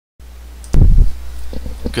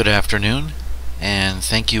Good afternoon, and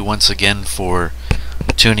thank you once again for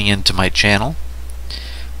tuning into my channel.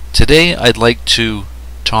 Today I'd like to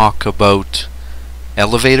talk about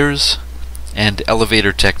elevators and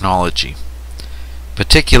elevator technology,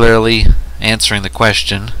 particularly answering the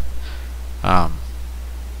question,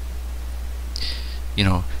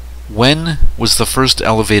 when was the first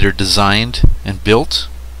elevator designed and built?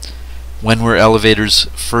 When were elevators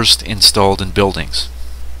first installed in buildings?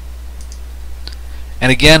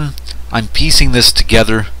 And again, I'm piecing this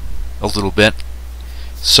together a little bit,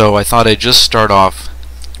 so I thought I'd just start off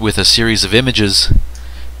with a series of images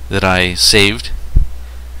that I saved,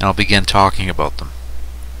 and I'll begin talking about them.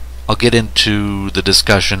 I'll get into the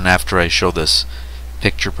discussion after I show this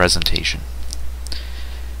picture presentation.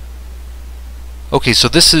 Okay, so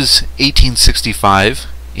this is 1865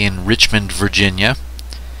 in Richmond, Virginia,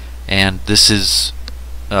 and this is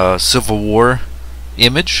a Civil War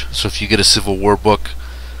image. So if you get a Civil War book,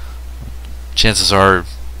 chances are,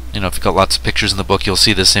 if you've got lots of pictures in the book, you'll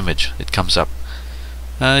see this image. It comes up.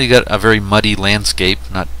 You got a very muddy landscape.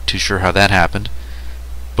 Not too sure how that happened.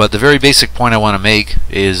 But the very basic point I want to make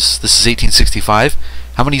is this is 1865.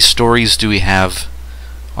 How many stories do we have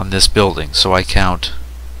on this building? So I count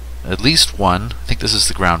at least one. I think this is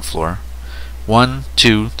the ground floor. 1,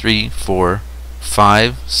 2, 3, 4,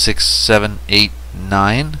 5, 6, 7, 8,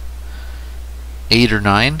 9. 8 or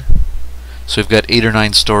 9. So we've got 8 or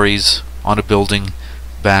 9 stories on a building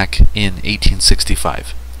back in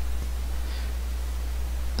 1865.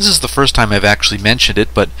 This is the first time I've actually mentioned it,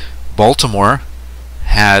 but Baltimore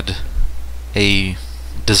had a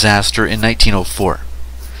disaster in 1904.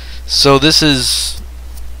 So this is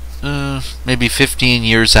maybe 15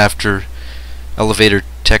 years after elevator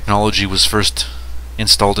technology was first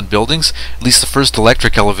installed in buildings. At least the first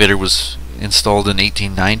electric elevator was installed in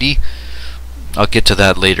 1890. I'll get to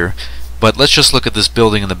that later. But let's just look at this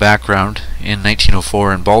building in the background. In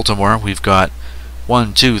 1904 in Baltimore, we've got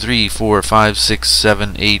 1, 2, 3, 4, 5, 6,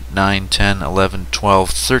 7, 8, 9, 10, 11, 12,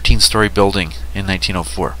 13-story building in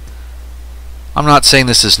 1904. I'm not saying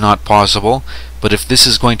this is not possible, but if this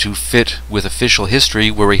is going to fit with official history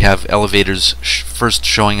where we have elevators first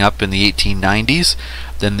showing up in the 1890s,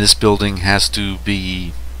 then this building has to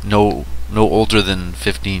be no older than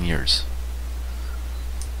 15 years.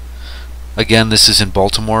 Again, this is in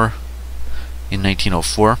Baltimore in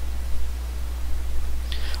 1904.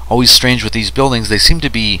 Always strange with these buildings, they seem to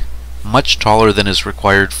be much taller than is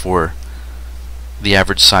required for the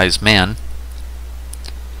average size man.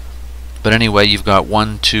 But anyway, you've got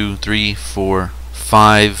 1, 2, 3, 4,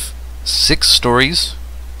 5, 6 stories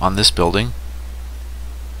on this building.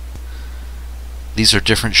 These are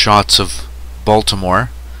different shots of Baltimore.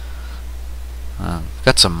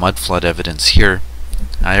 Got some mud flood evidence here.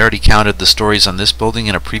 I already counted the stories on this building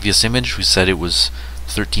in a previous image. We said it was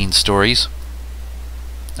 13 stories.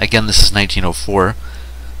 Again, this is 1904.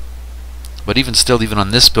 But even still, even on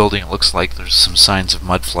this building, it looks like there's some signs of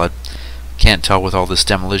mud flood. Can't tell with all this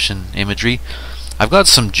demolition imagery. I've got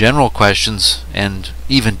some general questions and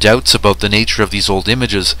even doubts about the nature of these old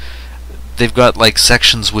images. They've got like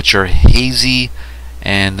sections which are hazy,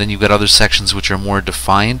 and then you've got other sections which are more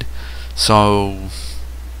defined. So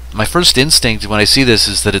my first instinct when I see this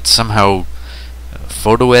is that it's somehow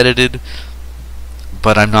photo edited,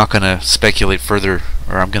 but I'm not going to speculate further,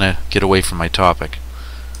 or I'm going to get away from my topic.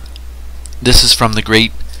 This is from the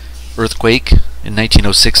Great Earthquake in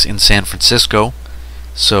 1906 in San Francisco.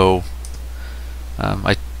 So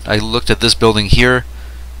I looked at this building here.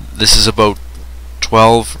 This is about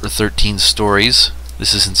 12 or 13 stories.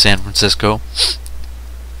 This is in San Francisco.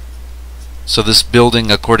 So this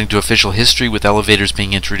building, according to official history, with elevators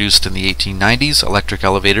being introduced in the 1890s, electric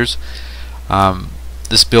elevators,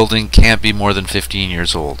 this building can't be more than 15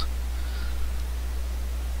 years old.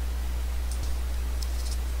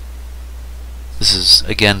 This is,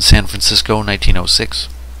 again, San Francisco, 1906.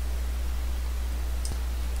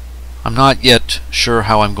 I'm not yet sure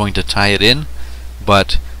how I'm going to tie it in,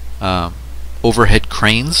 but overhead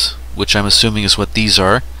cranes, which I'm assuming is what these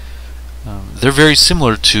are, they're very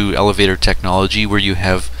similar to elevator technology, where you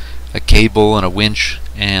have a cable and a winch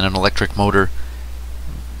and an electric motor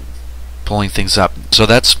pulling things up. So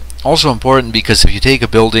that's also important, because if you take a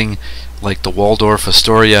building like the Waldorf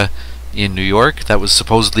Astoria in New York that was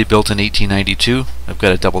supposedly built in 1892, I've got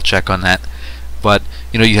to double check on that, but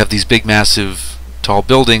you have these big massive tall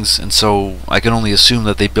buildings, and so I can only assume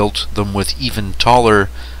that they built them with even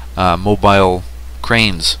taller mobile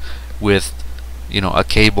cranes with a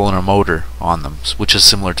cable and a motor on them, which is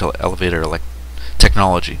similar to elevator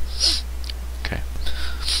technology. Okay,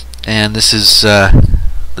 and this is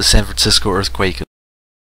the San Francisco earthquake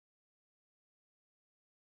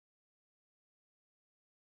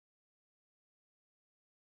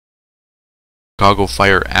Chicago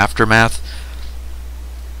fire aftermath,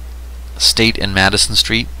 State and Madison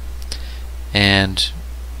Street. And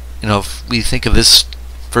you know, if we think of this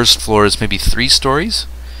first floor as maybe 3 stories,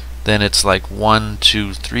 then it's like 1,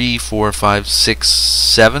 2, 3, 4, 5, 6,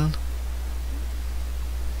 7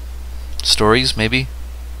 stories, maybe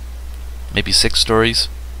 6 stories.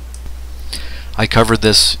 I covered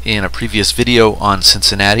this in a previous video on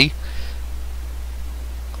Cincinnati.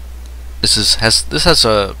 This has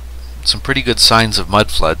some pretty good signs of mud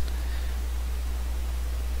flood.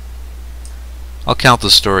 I'll count the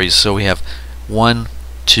stories. So we have 1,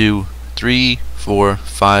 2, 3, 4,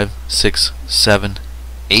 5, 6, 7,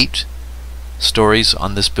 8 stories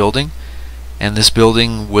on this building, and this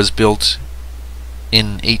building was built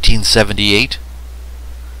in 1878.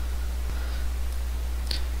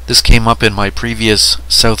 This came up in my previous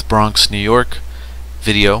South Bronx, New York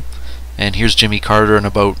video, and here's Jimmy Carter in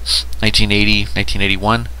about 1980,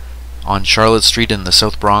 1981 on Charlotte Street in the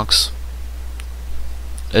South Bronx,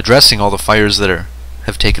 addressing all the fires that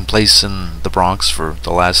have taken place in the Bronx for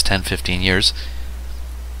the last 10-15 years.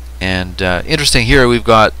 And interesting, here we've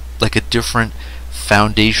got like a different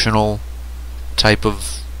foundational type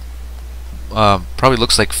of probably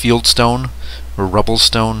looks like fieldstone or rubble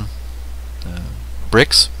stone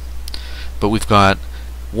bricks, but we've got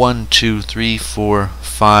 1, 2, 3, 4,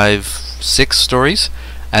 5, 6 stories,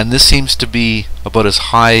 and this seems to be about as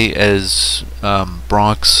high as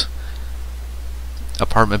Bronx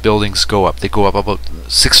apartment buildings go up. They go up about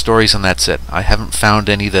 6 stories and that's it. I haven't found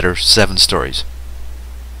any that are 7 stories.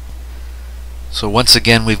 So once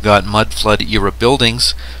again, we've got mud flood era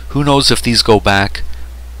buildings. Who knows if these go back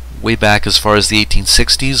way back as far as the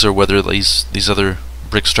 1860s, or whether these other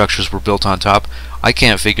brick structures were built on top. I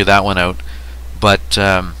can't figure that one out. But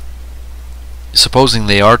supposing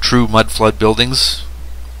they are true mud flood buildings,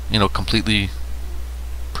 you know, completely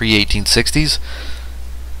pre-1860s,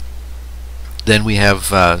 then we have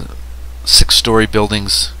 6-story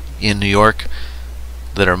buildings in New York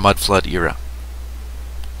that are mud flood era.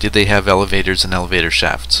 Did they have elevators and elevator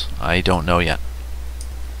shafts? I don't know yet.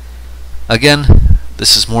 Again,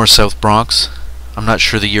 this is more South Bronx. I'm not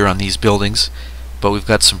sure the year on these buildings, but we've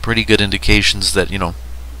got some pretty good indications that, you know,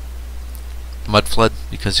 mud flood,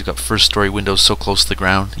 because you've got first-story windows so close to the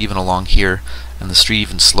ground, even along here, and the street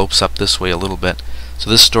even slopes up this way a little bit. So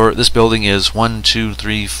this building is 1, 2,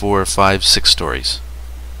 3, 4, 5, 6 stories.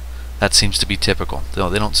 That seems to be typical.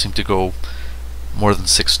 They don't seem to go more than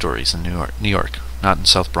 6 stories in New York, not in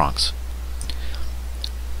South Bronx.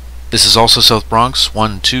 This is also South Bronx.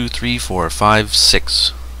 1, 2, 3, 4, 5,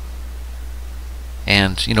 6.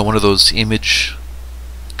 And you know, one of those image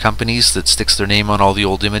companies that sticks their name on all the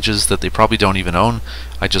old images that they probably don't even own.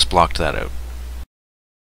 I just blocked that out.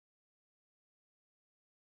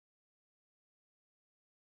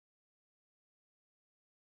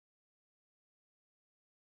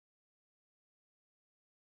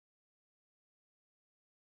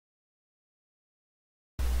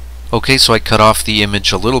 Okay, so I cut off the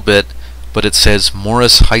image a little bit, but it says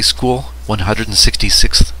Morris High School,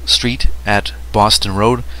 166th Street at Boston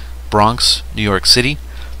Road, Bronx, New York City.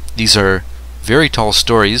 These are very tall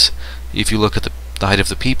stories. If you look at the height of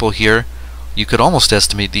the people here, you could almost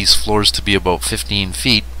estimate these floors to be about 15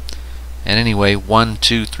 feet. And anyway, 1,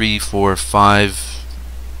 2, 3, 4, 5,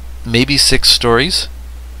 maybe 6 stories.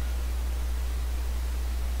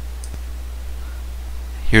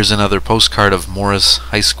 Here's another postcard of Morris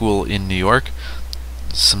High School in New York.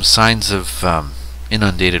 Some signs of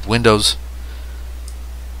inundated windows.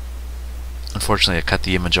 Unfortunately, I cut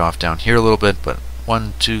the image off down here a little bit, but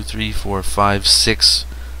 1, 2, 3, 4, 5, 6,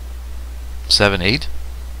 7, 8.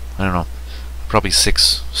 I don't know. Probably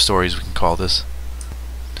 6 stories we can call this.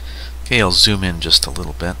 Okay, I'll zoom in just a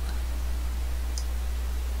little bit.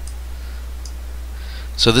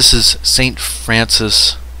 So this is St.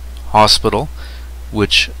 Francis Hospital,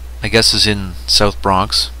 which I guess is in South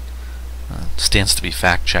Bronx. Stands to be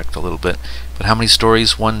fact-checked a little bit. But how many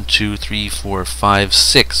stories? 1, 2, 3, 4, 5,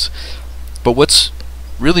 6. But what's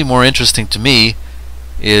really more interesting to me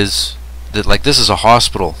is that, like, this is a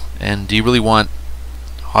hospital, and do you really want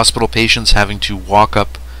hospital patients having to walk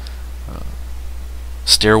up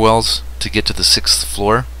stairwells to get to the 6th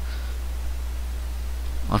floor?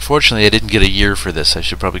 Unfortunately, I didn't get a year for this. I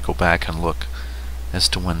should probably go back and look as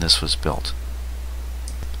to when this was built.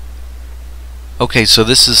 Okay, so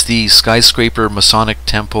this is the skyscraper Masonic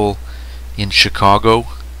Temple in Chicago,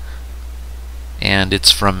 and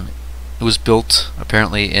it was built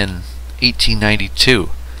apparently in 1892.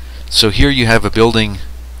 So here you have a building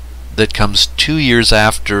that comes 2 years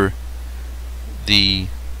after the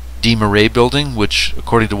De Marais building, which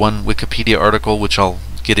according to one Wikipedia article, which I'll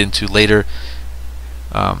get into later,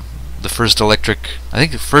 The first electric, I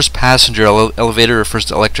think the first passenger elevator or first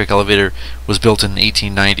electric elevator was built in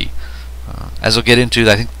 1890. As I'll get into,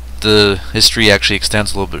 I think the history actually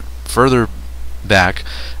extends a little bit further back.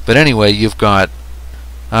 But anyway, you've got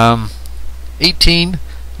 18,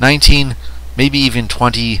 19, maybe even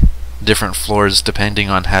 20 different floors depending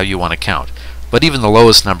on how you want to count. But even the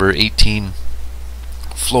lowest number, 18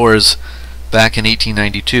 floors back in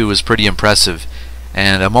 1892, is pretty impressive.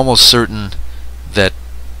 And I'm almost certain that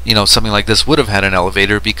something like this would have had an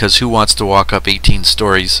elevator, because who wants to walk up 18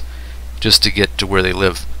 stories just to get to where they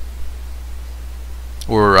live?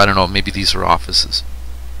 Or, I don't know, maybe these are offices.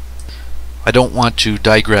 I don't want to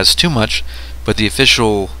digress too much, but the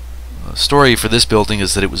official story for this building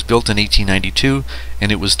is that it was built in 1892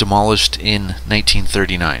 and it was demolished in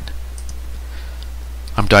 1939.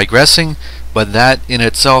 I'm digressing, but that in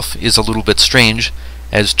itself is a little bit strange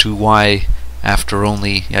as to why, after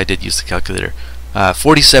only, I did use the calculator,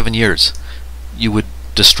 47 years, you would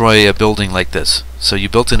destroy a building like this. So you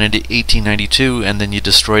built it in 1892 and then you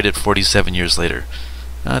destroyed it 47 years later.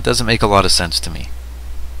 It doesn't make a lot of sense to me.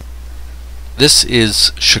 This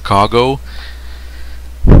is Chicago,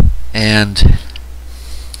 and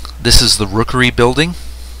this is the Rookery building,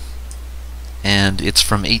 and it's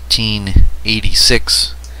from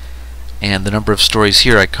 1886, and the number of stories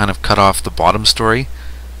here, I kind of cut off the bottom story,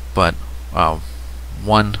 but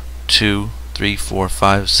 1, 2, 3, 4,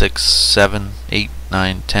 5, 6, 7, 8,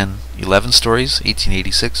 9, 10, 11 stories,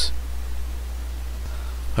 1886.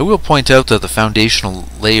 I will point out that the foundational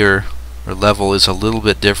layer or level is a little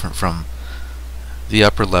bit different from the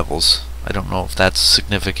upper levels. I don't know if that's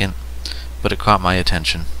significant, but it caught my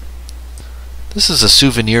attention. This is a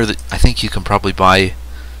souvenir that I think you can probably buy,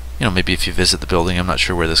 maybe if you visit the building. I'm not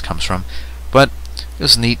sure where this comes from, but it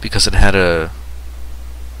was neat because it had a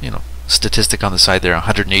statistic on the side there,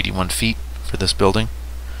 181 feet for this building,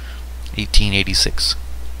 1886.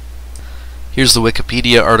 Here's the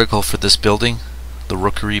Wikipedia article for this building, the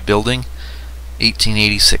Rookery building,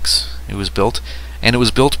 1886 it was built, and it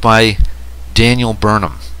was built by Daniel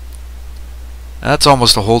Burnham. Now, that's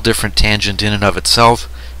almost a whole different tangent in and of itself,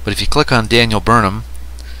 but if you click on Daniel Burnham,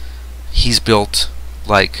 he's built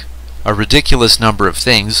like a ridiculous number of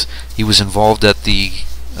things. He was involved at the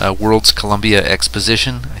World's Columbia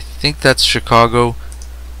Exposition. I think that's Chicago.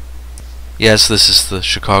 Yes, this is the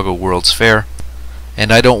Chicago World's Fair.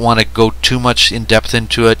 And I don't want to go too much in depth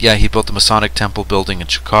into it. Yeah, he built the Masonic Temple building in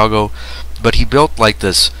Chicago, but he built like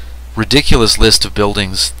this ridiculous list of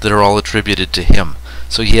buildings that are all attributed to him.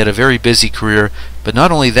 So he had a very busy career, but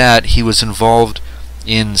not only that, he was involved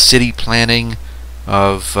in city planning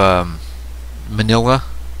of Manila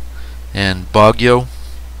and Baguio.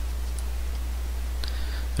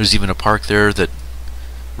 There's even a park there that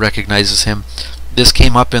recognizes him. This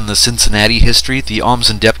came up in the Cincinnati history. The Alms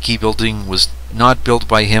and Depke building was not built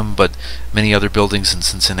by him, but many other buildings in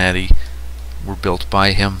Cincinnati were built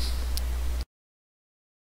by him.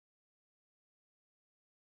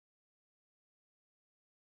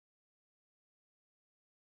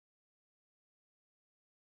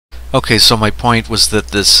 Okay, so my point was that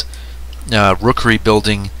this Rookery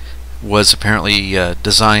building was apparently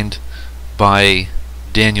designed by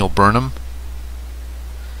Daniel Burnham,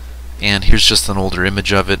 and here's just an older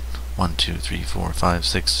image of it. 1, 2, 3, 4, 5,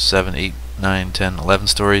 6, 7, 8, 9, 10, 11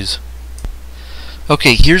 stories.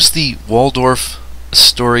 Okay, here's the Waldorf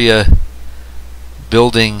Astoria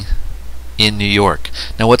building in New York.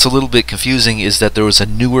 Now what's a little bit confusing is that there was a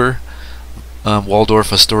newer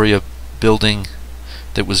Waldorf Astoria building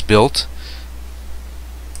that was built.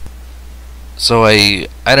 So I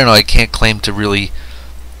don't know, I can't claim to really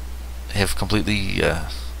have completely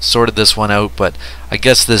sorted this one out, but I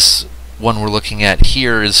guess this one we're looking at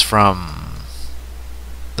here is from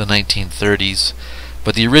the 1930s,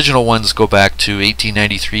 but the original ones go back to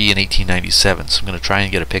 1893 and 1897, so I'm going to try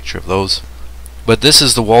and get a picture of those. But this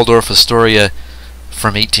is the Waldorf Astoria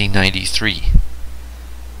from 1893.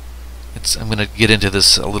 I'm going to get into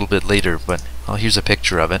this a little bit later, but here's a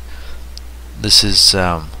picture of it. This is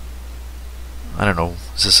I don't know,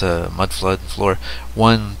 is this a mud flood floor?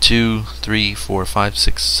 1, 2, 3, 4, 5,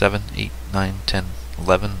 6, 7, 8, 9, 10,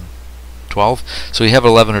 11, 12. So you have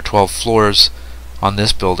 11 or 12 floors on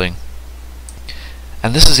this building.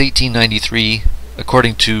 And this is 1893,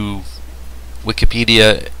 according to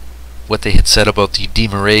Wikipedia, what they had said about the De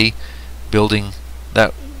Marais building,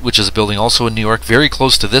 which is a building also in New York, very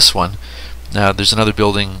close to this one. There's another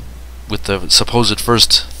building with the supposed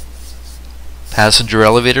first passenger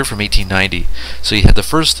elevator from 1890. So you had the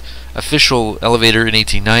first official elevator in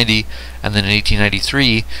 1890, and then in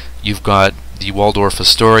 1893 you've got the Waldorf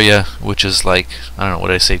Astoria, which is like, I don't know, what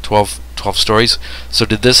did I say, 12 12 stories. So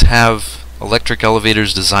did this have electric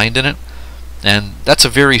elevators designed in it? And that's a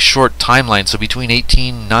very short timeline. So between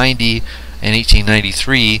 1890 and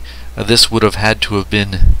 1893, this would have had to have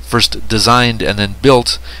been first designed and then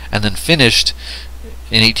built and then finished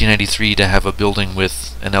in 1893 to have a building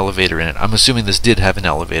with an elevator in it. I'm assuming this did have an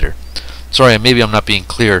elevator. Sorry, maybe I'm not being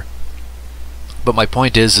clear, but my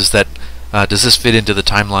point is that does this fit into the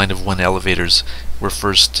timeline of when elevators were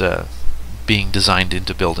first being designed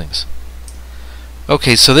into buildings?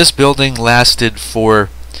 Okay, so this building lasted for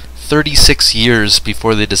 36 years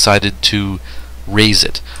before they decided to raise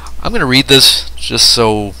it. I'm going to read this just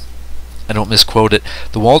so I don't misquote it.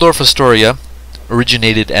 The Waldorf Astoria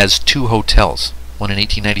originated as 2 hotels, one in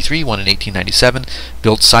 1893, one in 1897,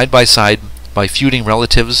 built side by side by feuding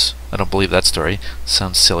relatives. I don't believe that story.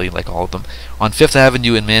 Sounds silly, like all of them. On 5th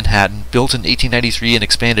Avenue in Manhattan, built in 1893 and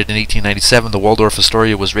expanded in 1897, the Waldorf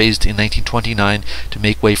Astoria was raised in 1929 to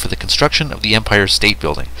make way for the construction of the Empire State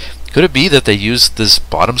Building. Could it be that they used this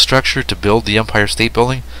bottom structure to build the Empire State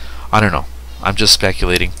Building? I don't know. I'm just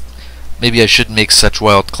speculating. Maybe I shouldn't make such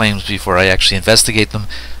wild claims before I actually investigate them.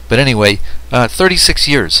 But anyway, 36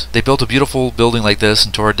 years. They built a beautiful building like this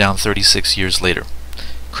and tore it down 36 years later.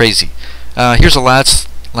 Crazy. Here's a last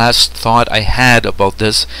thought I had about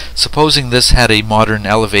this. Supposing this had a modern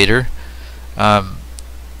elevator,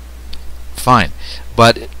 fine.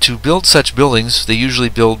 But to build such buildings, they usually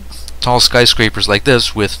build tall skyscrapers like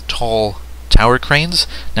this with tall tower cranes.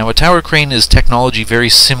 Now, a tower crane is technology very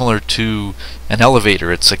similar to an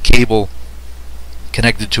elevator. It's a cable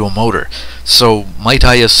connected to a motor. So might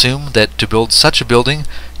I assume that to build such a building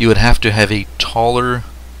you would have to have a taller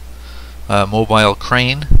mobile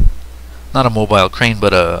crane? Not a mobile crane,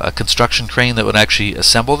 but a construction crane that would actually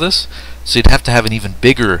assemble this. So you'd have to have an even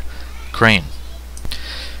bigger crane.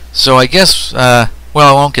 So I guess, well,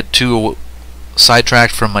 I won't get too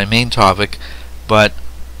sidetracked from my main topic, but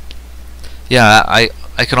yeah,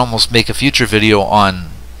 I could almost make a future video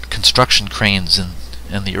on construction cranes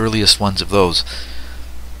and the earliest ones of those.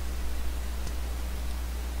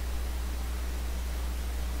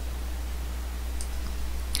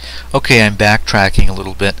 Okay, I'm backtracking a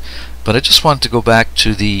little bit, but I just wanted to go back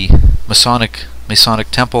to the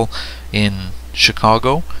Masonic Temple in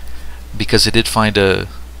Chicago, because I did find a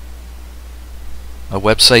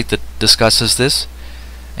website that discusses this,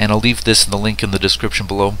 and I'll leave this in the link in the description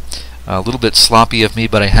below. A little bit sloppy of me,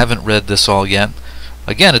 but I haven't read this all yet.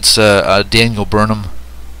 Again, it's a Daniel Burnham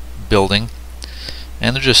building,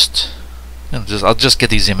 and they're I'll just get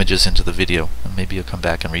these images into the video, and maybe I'll come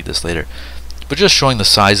back and read this later. But just showing the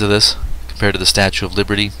size of this compared to the Statue of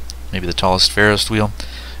Liberty, maybe the tallest Ferris wheel.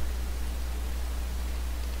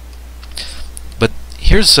 But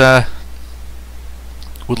here's what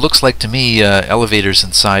looks like to me elevators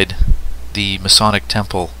inside the Masonic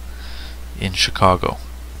Temple in Chicago.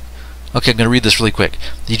 Okay, I'm going to read this really quick.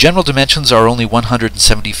 The general dimensions are only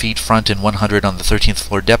 170 feet front and 100 on the 13th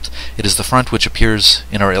floor depth. It is the front which appears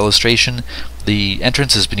in our illustration. The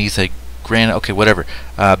entrance is beneath a granite, okay, whatever.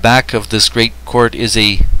 Back of this great court is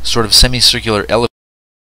a sort of semicircular elevator.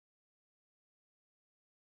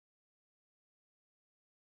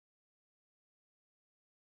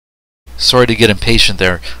 Sorry to get impatient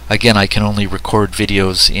there. Again, I can only record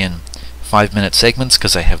videos in 5-minute segments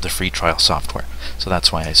because I have the free trial software. So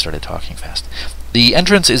that's why I started talking fast. The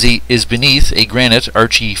entrance is beneath a granite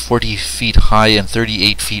archy 40 feet high and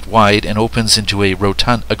 38 feet wide, and opens into a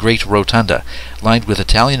great rotunda lined with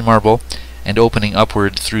Italian marble and opening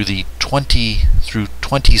upward through 20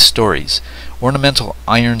 stories. Ornamental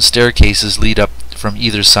iron staircases lead up from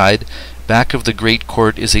either side. Back of the great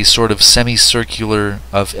court is a sort of semicircular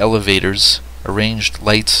of elevators, arranged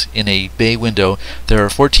lights in a bay window. There are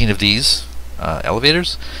 14 of these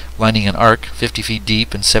elevators lining an arc 50 feet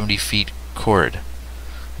deep and 70 feet chord.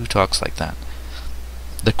 Who talks like that?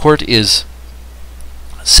 The court is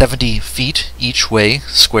 70 feet each way,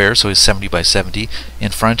 square, so it's 70 by 70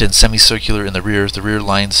 in front and semicircular in the rear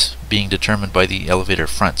lines being determined by the elevator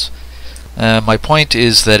fronts. My point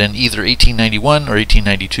is that in either 1891 or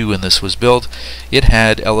 1892, when this was built, it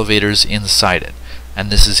had elevators inside it.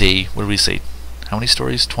 And this is a, what do we say, how many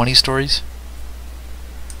stories? 20 stories?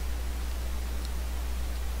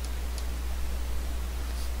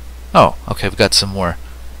 Oh, okay, I've got some more.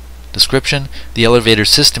 Description: the elevator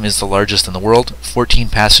system is the largest in the world. 14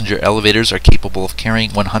 passenger elevators are capable of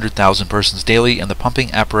carrying 100,000 persons daily, and the pumping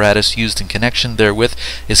apparatus used in connection therewith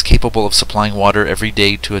is capable of supplying water every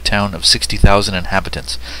day to a town of 60,000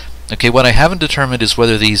 inhabitants. Okay, what I haven't determined is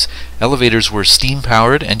whether these elevators were steam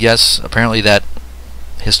powered, and yes, apparently that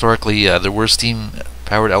historically there were steam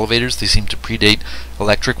powered elevators. They seem to predate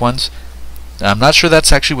electric ones. I'm not sure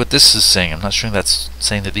that's actually what this is saying. I'm not sure that's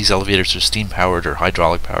saying that these elevators are steam powered or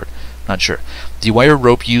hydraulic powered. Not sure. The wire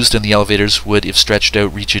rope used in the elevators would, if stretched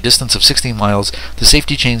out, reach a distance of 16 miles. The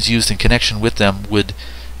safety chains used in connection with them would,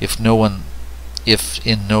 if in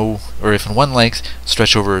one length,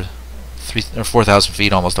 stretch over 4,000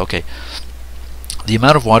 feet almost. Okay. The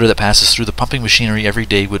amount of water that passes through the pumping machinery every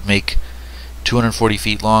day would make 240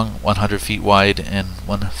 feet long, 100 feet wide, and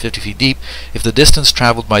 150 feet deep. If the distance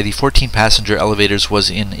traveled by the 14-passenger elevators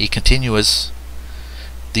was in a continuous,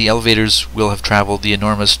 the elevators will have traveled the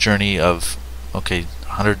enormous journey of,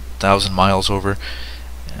 100,000 miles over.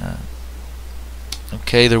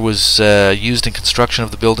 There was used in construction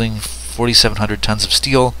of the building 4,700 tons of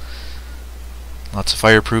steel, lots of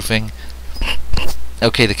fireproofing.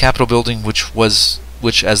 Okay, the Capitol building, which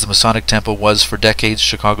as the Masonic Temple was for decades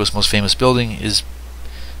Chicago's most famous building, is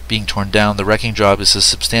being torn down. The wrecking job is a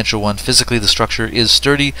substantial one. Physically, the structure is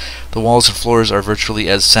sturdy. The walls and floors are virtually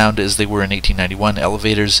as sound as they were in 1891.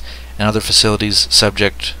 Elevators and other facilities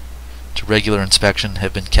subject to regular inspection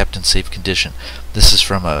have been kept in safe condition. This is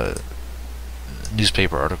from a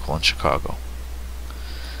newspaper article in Chicago.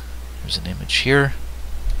 There's an image here.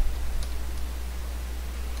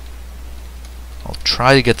 I'll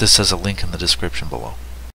try to get this as a link in the description below.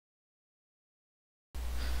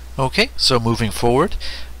 Okay, so moving forward,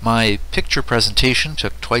 my picture presentation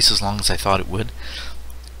took twice as long as I thought it would.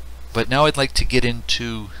 But now I'd like to get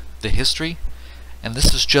into the history, and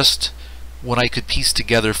this is just what I could piece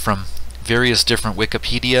together from various different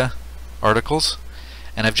Wikipedia articles.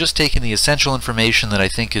 And I've just taken the essential information that I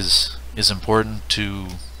think is important to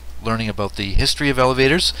learning about the history of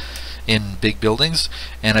elevators in big buildings,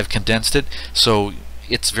 and I've condensed it so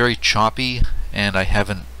it's very choppy and I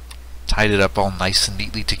haven't tied it up all nice and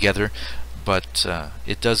neatly together, but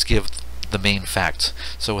it does give the main facts.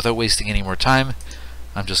 So without wasting any more time,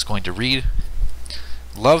 I'm just going to read.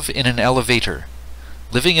 Love in an elevator.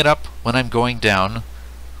 Living it up when I'm going down.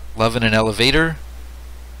 Love in an elevator.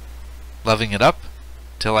 Loving it up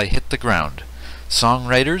till I hit the ground.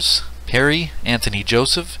 Songwriters Perry, Anthony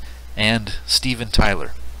Joseph, and Steven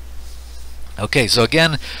Tyler. Okay, so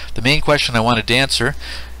again, the main question I wanted to answer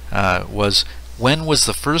was, when was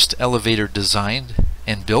the first elevator designed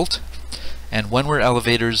and built, and when were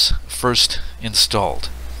elevators first installed?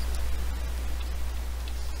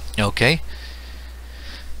 Okay,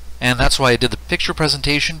 and that's why I did the picture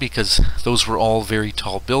presentation, because those were all very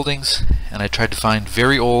tall buildings, and I tried to find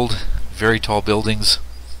very old, very tall buildings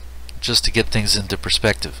just to get things into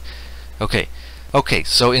perspective. Okay,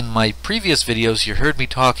 so in my previous videos you heard me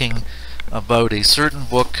talking about a certain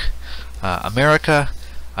book, America,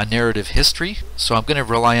 A Narrative History, so I'm going to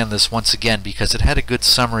rely on this once again because it had a good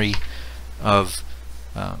summary of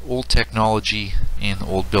old technology in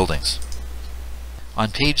old buildings.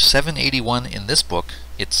 On page 781 in this book,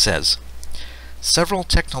 it says, several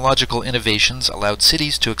technological innovations allowed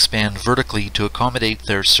cities to expand vertically to accommodate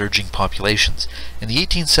their surging populations. In the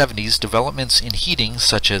 1870s, developments in heating,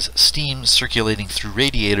 such as steam circulating through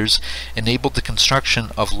radiators, enabled the construction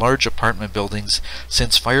of large apartment buildings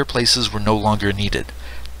since fireplaces were no longer needed.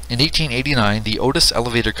 In 1889, the Otis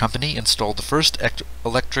Elevator Company installed the first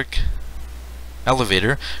electric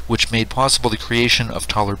elevator, which made possible the creation of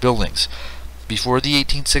taller buildings. Before the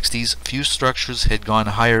 1860s, few structures had gone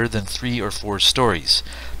higher than 3 or 4 stories.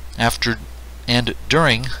 After and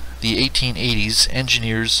during the 1880s,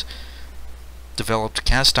 engineers developed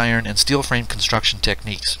cast iron and steel frame construction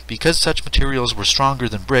techniques. Because such materials were stronger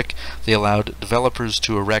than brick, they allowed developers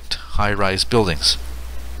to erect high-rise buildings.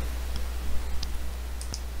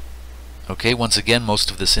 Okay, once again, most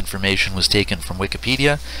of this information was taken from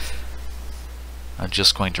Wikipedia. I'm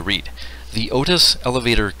just going to read. The Otis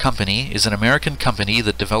Elevator Company is an American company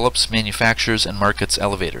that develops, manufactures, and markets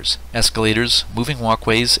elevators, escalators, moving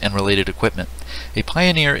walkways, and related equipment. A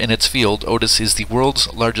pioneer in its field, Otis is the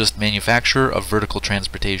world's largest manufacturer of vertical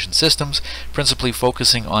transportation systems, principally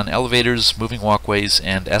focusing on elevators, moving walkways,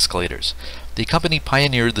 and escalators. The company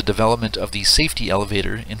pioneered the development of the safety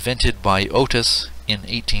elevator, invented by Otis in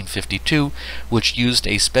 1852, which used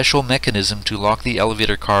a special mechanism to lock the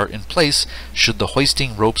elevator car in place should the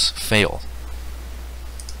hoisting ropes fail.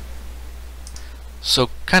 So,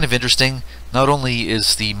 kind of interesting, not only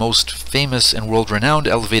is the most famous and world-renowned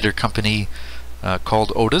elevator company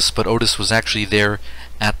called Otis, but Otis was actually there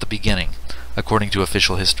at the beginning, according to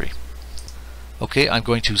official history. Okay, I'm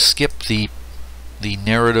going to skip the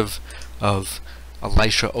narrative of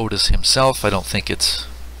Elisha Otis himself. I don't think it's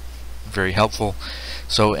very helpful.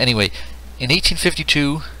 So anyway, in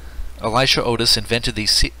 1852, Elisha Otis invented the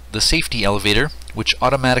safety elevator, which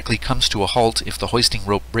automatically comes to a halt if the hoisting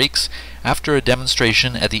rope breaks. After a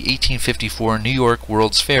demonstration at the 1854 New York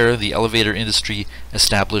World's Fair, the elevator industry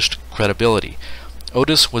established credibility.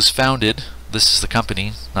 Otis was founded, this is the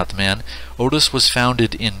company, not the man, Otis was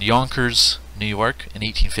founded in Yonkers, New York in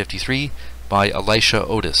 1853 by Elisha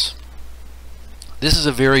Otis. This is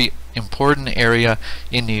a very important area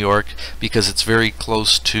in New York because it's very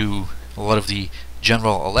close to a lot of the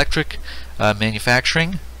General Electric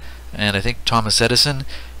manufacturing, and I think Thomas Edison,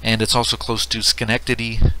 and it's also close to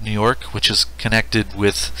Schenectady, New York, which is connected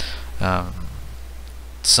with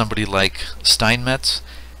somebody like Steinmetz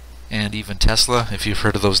and even Tesla, if you've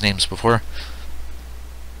heard of those names before.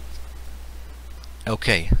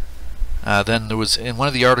 Okay, then there was, in one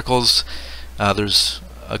of the articles, there's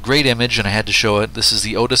a great image, and I had to show it. This is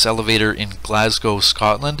the Otis elevator in Glasgow,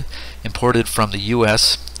 Scotland, imported from the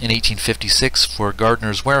US in 1856 for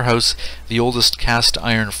Gardner's Warehouse, the oldest cast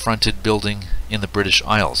iron fronted building in the British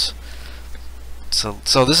Isles. So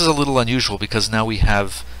this is a little unusual because now we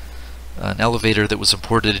have an elevator that was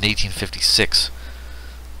imported in 1856.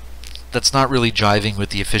 That's not really jiving with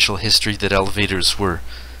the official history that elevators were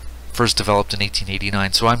first developed in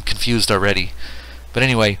 1889, so I'm confused already. But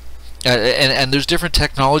anyway, and there's different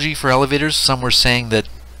technology for elevators. Some were saying that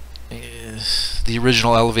the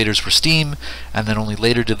original elevators were steam, and then only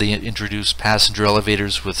later did they introduce passenger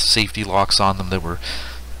elevators with safety locks on them that were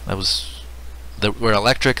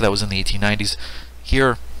electric. That was in the 1890s.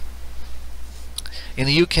 Here in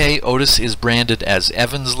the UK, Otis is branded as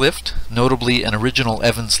Evans Lift. Notably, an original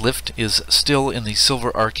Evans Lift is still in the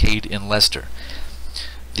Silver Arcade in Leicester.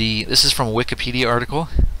 This is from a Wikipedia article.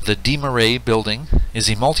 The De Marais building is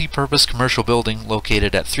a multi-purpose commercial building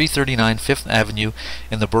located at 339 Fifth Avenue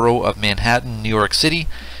in the borough of Manhattan, New York City.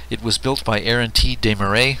 It was built by Aaron T. De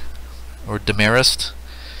Marais, or Demarest,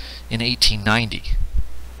 in 1890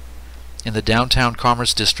 in the downtown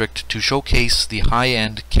Commerce District to showcase the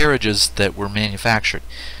high-end carriages that were manufactured.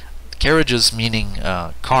 Carriages meaning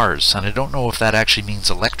cars, and I don't know if that actually means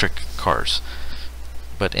electric cars,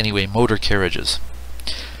 but anyway, motor carriages.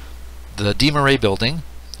 The De Marais building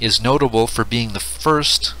is notable for being the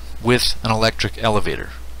first with an electric elevator.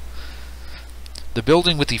 The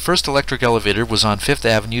building with the first electric elevator was on Fifth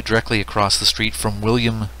Avenue, directly across the street from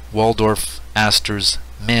William Waldorf Astor's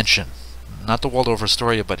mansion. Not the Waldorf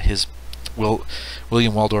Astoria, but his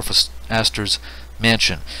William Waldorf Astor's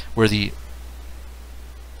mansion, where the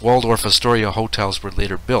Waldorf Astoria hotels were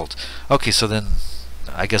later built. Okay, so then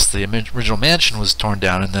I guess the original mansion was torn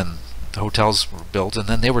down, and then the hotels were built, and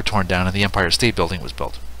then they were torn down, and the Empire State Building was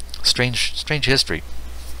built. Strange history.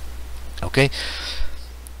 Okay.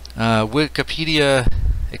 Wikipedia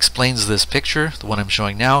explains this picture, the one I'm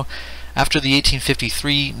showing now. After the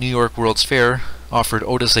 1853 New York World's Fair offered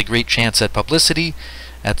Otis a great chance at publicity,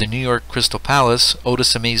 at the New York Crystal Palace,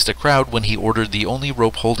 Otis amazed a crowd when he ordered the only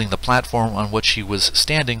rope holding the platform on which he was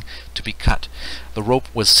standing to be cut. The rope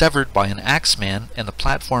was severed by an axeman, and the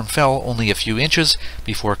platform fell only a few inches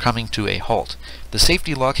before coming to a halt. The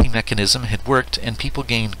safety locking mechanism had worked, and people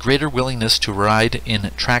gained greater willingness to ride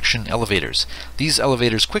in traction elevators. These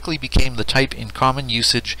elevators quickly became the type in common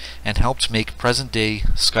usage and helped make present-day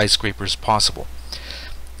skyscrapers possible.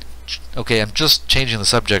 Okay, I'm just changing the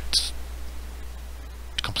subject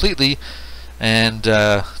completely and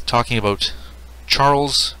talking about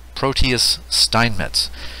Charles Proteus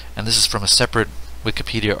Steinmetz, and this is from a separate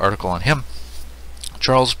Wikipedia article on him.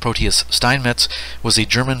 Charles Proteus Steinmetz was a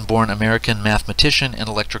German-born American mathematician and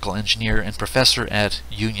electrical engineer and professor at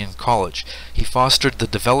Union College. He fostered the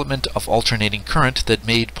development of alternating current that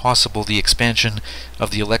made possible the expansion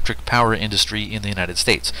of the electric power industry in the United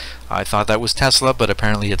States. I thought that was Tesla, but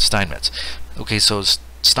apparently it's Steinmetz. Okay, so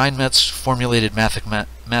Steinmetz formulated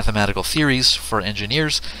mathematical theories for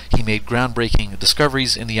engineers. He made groundbreaking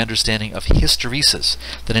discoveries in the understanding of hysteresis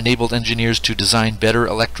that enabled engineers to design better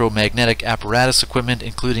electromagnetic apparatus equipment,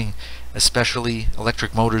 including especially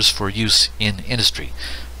electric motors for use in industry.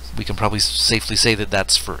 We can probably safely say that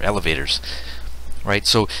that's for elevators, right?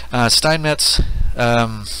 So Steinmetz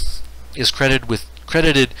is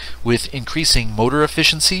credited with increasing motor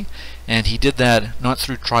efficiency, and he did that not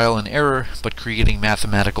through trial and error, but creating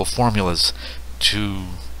mathematical formulas to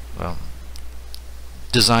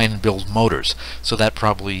design and build motors. So that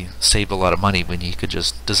probably saved a lot of money when he could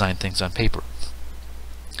just design things on paper.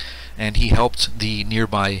 And he helped the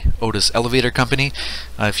nearby Otis Elevator Company.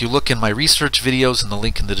 If you look in my research videos, and the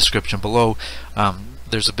link in the description below,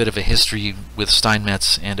 there's a bit of a history with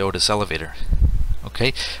Steinmetz and Otis Elevator.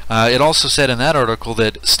 Okay. It also said in that article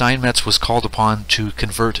that Steinmetz was called upon to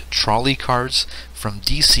convert trolley cars from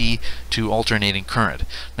DC to alternating current.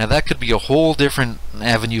 Now that could be a whole different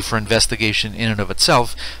avenue for investigation in and of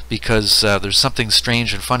itself, because there's something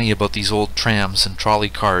strange and funny about these old trams and trolley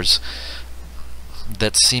cars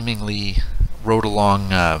that seemingly rode along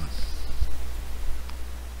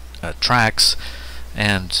tracks.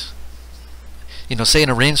 And you know, say in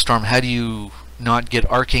a rainstorm, how do you not get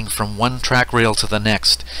arcing from one track rail to the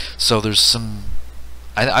next? So there's some,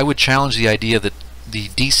 I would challenge the idea that the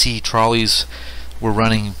DC trolleys were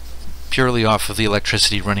running purely off of the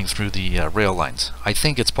electricity running through the rail lines. I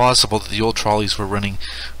think it's possible that the old trolleys were running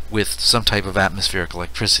with some type of atmospheric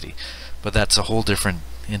electricity, but that's a whole different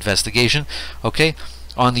investigation. Okay,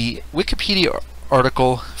 on the Wikipedia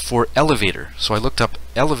article for elevator, so I looked up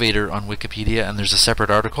elevator on Wikipedia, and there's a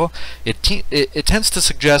separate article. It tends to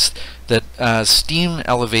suggest that steam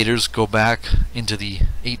elevators go back into the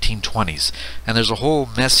 1820s, and there's a whole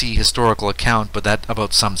messy historical account, but that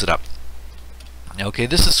about sums it up. Okay,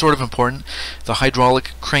 this is sort of important. The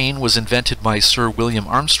hydraulic crane was invented by Sir William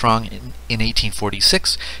Armstrong in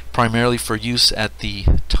 1846, primarily for use at the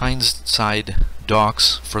Tyneside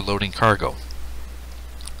docks for loading cargo.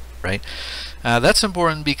 Right? That's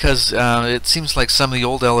important because it seems like some of the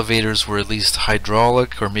old elevators were at least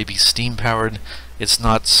hydraulic or maybe steam powered. It's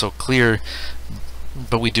not so clear,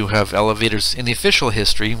 but we do have elevators in the official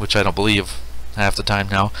history, which I don't believe half the time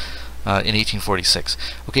now, in 1846.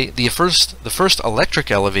 Okay, the first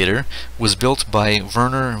electric elevator was built by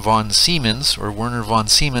Werner von Siemens in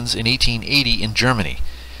 1880 in Germany.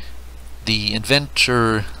 The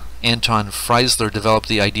inventor Anton Freisler developed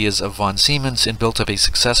the ideas of von Siemens and built up a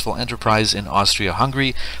successful enterprise in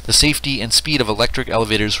Austria-Hungary. The safety and speed of electric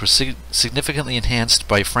elevators were significantly enhanced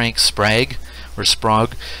by Frank Sprague,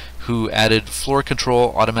 who added floor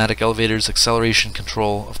control, automatic elevators, acceleration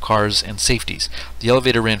control of cars, and safeties. The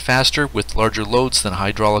elevator ran faster with larger loads than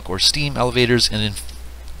hydraulic or steam elevators,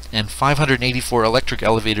 and 584 electric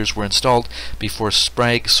elevators were installed before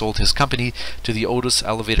Sprague sold his company to the Otis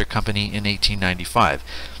Elevator Company in 1895.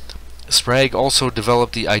 Sprague also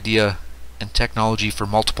developed the idea and technology for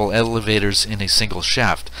multiple elevators in a single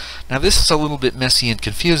shaft. Now this is a little bit messy and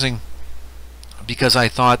confusing, because I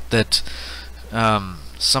thought that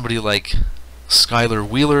somebody like Schuyler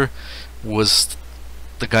Wheeler was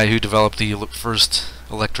the guy who developed the first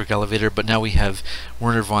electric elevator, but now we have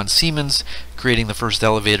Werner von Siemens creating the first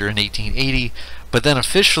elevator in 1880. But then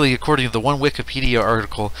officially, according to the one Wikipedia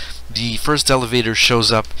article, the first elevator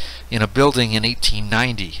shows up in a building in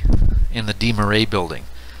 1890 in the De Marais building.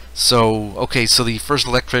 So, okay, so the first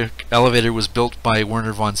electric elevator was built by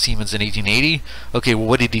Werner von Siemens in 1880. Okay, well,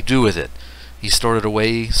 what did he do with it? He stored it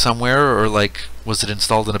away somewhere, or like, was it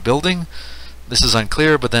installed in a building? This is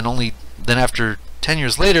unclear, but then after 10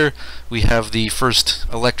 years later, we have the first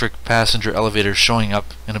electric passenger elevator showing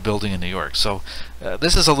up in a building in New York. So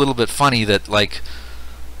this is a little bit funny that like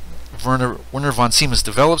Werner von Siemens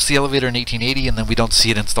develops the elevator in 1880, and then we don't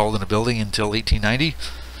see it installed in a building until 1890.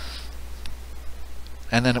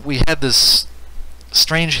 And then we had this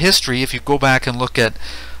strange history. If you go back and look at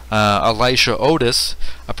Elisha Otis,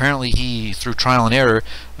 apparently he, through trial and error,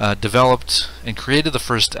 developed and created the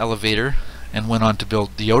first elevator and went on to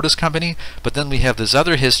build the Otis Company. But then we have this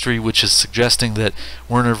other history which is suggesting that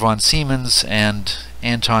Werner von Siemens and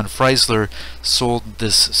Anton Freisler sold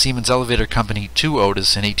this Siemens Elevator Company to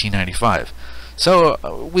Otis in 1895.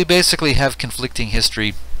 So we basically have conflicting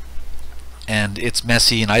history, and it's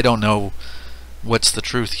messy, and I don't know what's the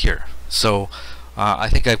truth here. So I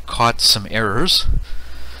think I've caught some errors,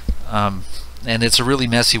 and it's a really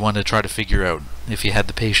messy one to try to figure out if you had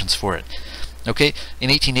the patience for it. Okay,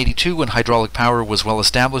 in 1882, when hydraulic power was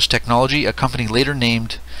well-established technology, a company later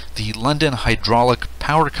named the London Hydraulic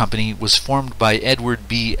Power Company was formed by Edward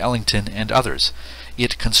B. Ellington and others.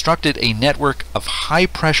 It constructed a network of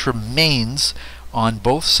high-pressure mains on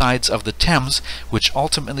both sides of the Thames, which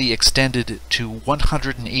ultimately extended to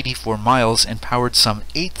 184 miles and powered some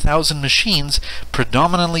 8,000 machines,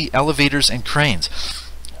 predominantly elevators and cranes.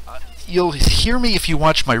 You'll hear me if you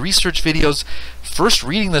watch my research videos first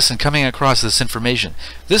reading this and coming across this information.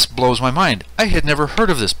 This blows my mind. I had never heard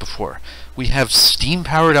of this before. We have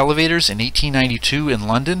steam-powered elevators in 1892 in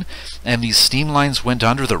London, and these steam lines went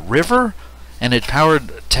under the river, and it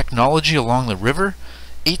powered technology along the river.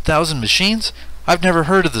 8,000 machines? I've never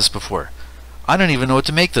heard of this before. I don't even know what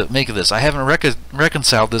to make of this. I haven't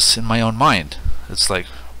reconciled this in my own mind. It's like,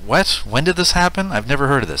 what? When did this happen? I've never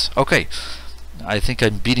heard of this. Okay. I think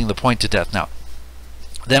I'm beating the point to death now.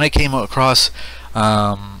 Then I came across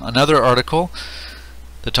another article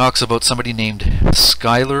that talks about somebody named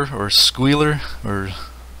Schuyler or Squealer or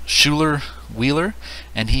Schuler Wheeler,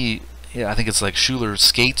 and he, I think it's like Schuler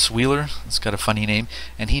Skates Wheeler, it's got a funny name,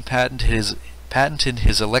 and he patented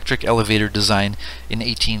his electric elevator design in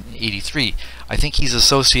 1883. I think he's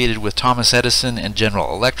associated with Thomas Edison and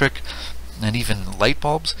General Electric and even light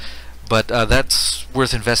bulbs, but that's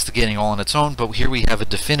worth investigating all on its own. But here we have a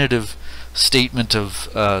definitive statement of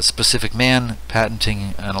a specific man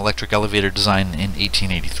patenting an electric elevator design in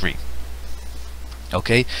 1883.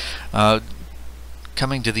 Okay,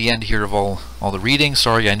 coming to the end here of all the reading.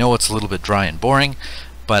 Sorry, I know it's a little bit dry and boring,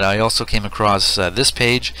 but I also came across this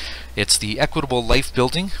page. It's the Equitable Life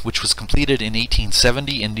Building, which was completed in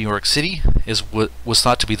 1870 in New York City. Was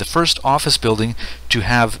thought to be the first office building to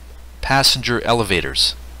have passenger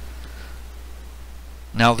elevators.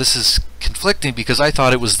 Now this is conflicting because I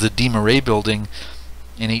thought it was the De Marais building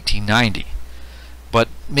in 1890. But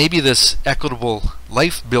maybe this Equitable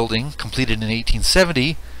Life building, completed in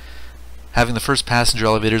 1870, having the first passenger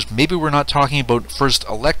elevators, maybe we're not talking about first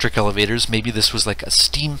electric elevators, maybe this was like a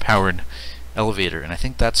steam-powered elevator, and I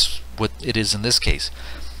think that's what it is in this case.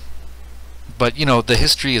 But you know, the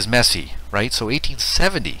history is messy, right? So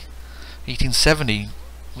 1870,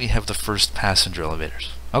 we have the first passenger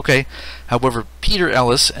elevators. Okay, however, Peter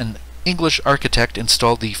Ellis, an English architect,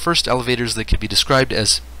 installed the first elevators that could be described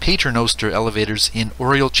as paternoster elevators in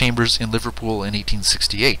Oriel Chambers in Liverpool in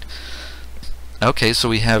 1868. Okay, so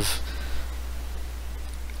we have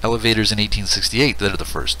elevators in 1868 that are the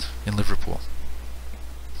first in Liverpool.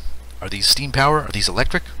 Are these steam power? Are these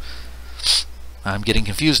electric? I'm getting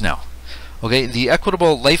confused now. Okay, the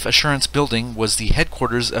Equitable Life Assurance Building was the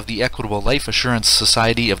headquarters of the Equitable Life Assurance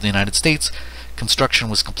Society of the United States. Construction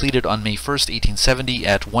was completed on May 1st, 1870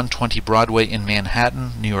 at 120 Broadway in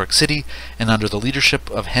Manhattan, New York City, and under the leadership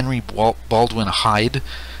of Henry Baldwin Hyde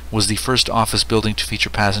was the first office building to feature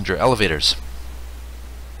passenger elevators.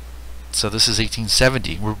 So this is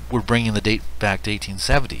 1870. We're bringing the date back to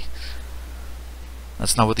 1870.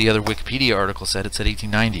 That's not what the other Wikipedia article said. It said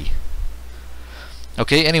 1890.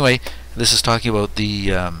 Okay, anyway, this is talking about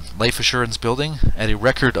the Life Assurance Building. At a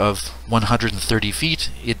record of 130 feet,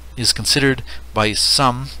 it is considered by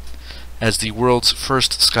some as the world's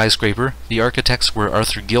first skyscraper. The architects were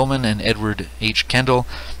Arthur Gilman and Edward H. Kendall,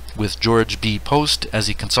 with George B. Post as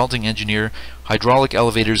the consulting engineer. Hydraulic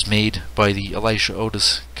elevators made by the Elisha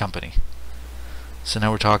Otis Company. So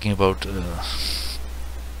now we're talking about,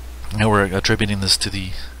 now we're attributing this to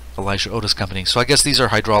the Elisha Otis Company. So I guess these are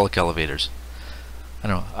hydraulic elevators. I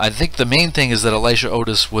don't know. I think the main thing is that Elisha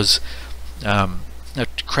Otis was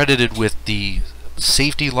credited with the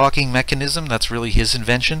safety locking mechanism. That's really his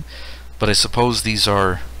invention. But I suppose these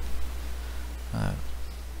are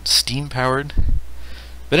steam powered.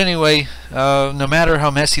 But anyway, no matter how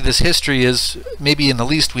messy this history is, maybe in the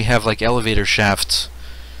least we have like elevator shafts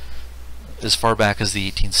as far back as the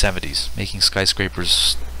 1870s, making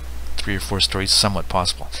skyscrapers 3 or 4 stories somewhat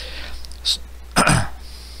possible.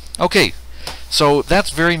 Okay, so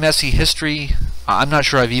that's very messy history. I'm not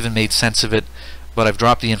sure I've even made sense of it, but I've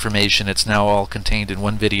dropped the information. It's now all contained in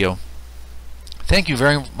one video. Thank you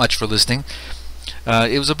very much for listening.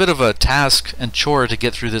 It was a bit of a task and chore to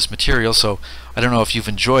get through this material, so I don't know if you've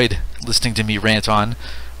enjoyed listening to me rant on.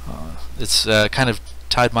 It's kind of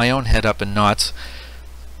tied my own head up in knots.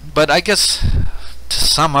 But I guess to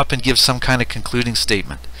sum up and give some kind of concluding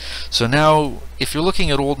statement. So now, if you're looking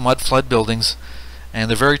at old mud flood buildings, and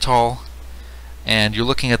they're very tall, and you're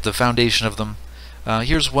looking at the foundation of them,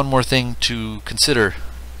 here's one more thing to consider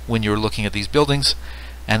when you're looking at these buildings,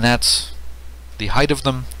 and that's the height of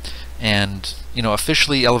them. And you know,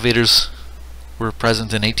 officially elevators were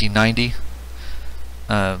present in 1890,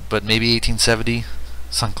 but maybe 1870.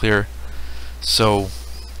 It's unclear. So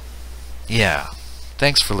yeah,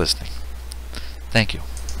 thanks for listening. Thank you.